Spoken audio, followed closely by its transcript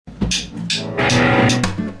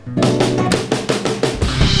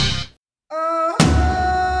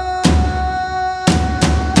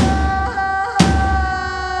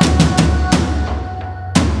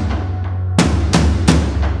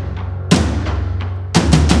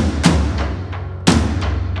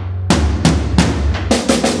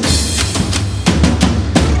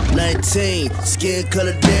14, skin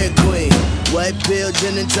color Dairy Queen. White pill,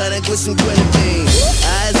 gin and tonic with some grenadine.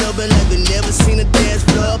 Eyes open like we never seen a dance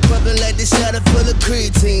floor. Pumping like they shot it full of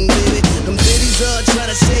creatine, baby. Them bitties all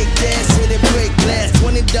tryna shake that shit and break glass.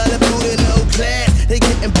 $20 booty, no class. They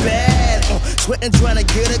getting bad. Sweating tryna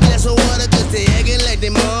get a glass of water, cause they acting like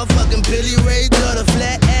they motherfucking Billy Ray daughter.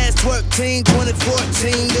 Flat ass twerk team,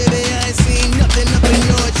 2014, baby. I ain't seen nothing up in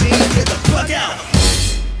your jeans. Get the fuck out.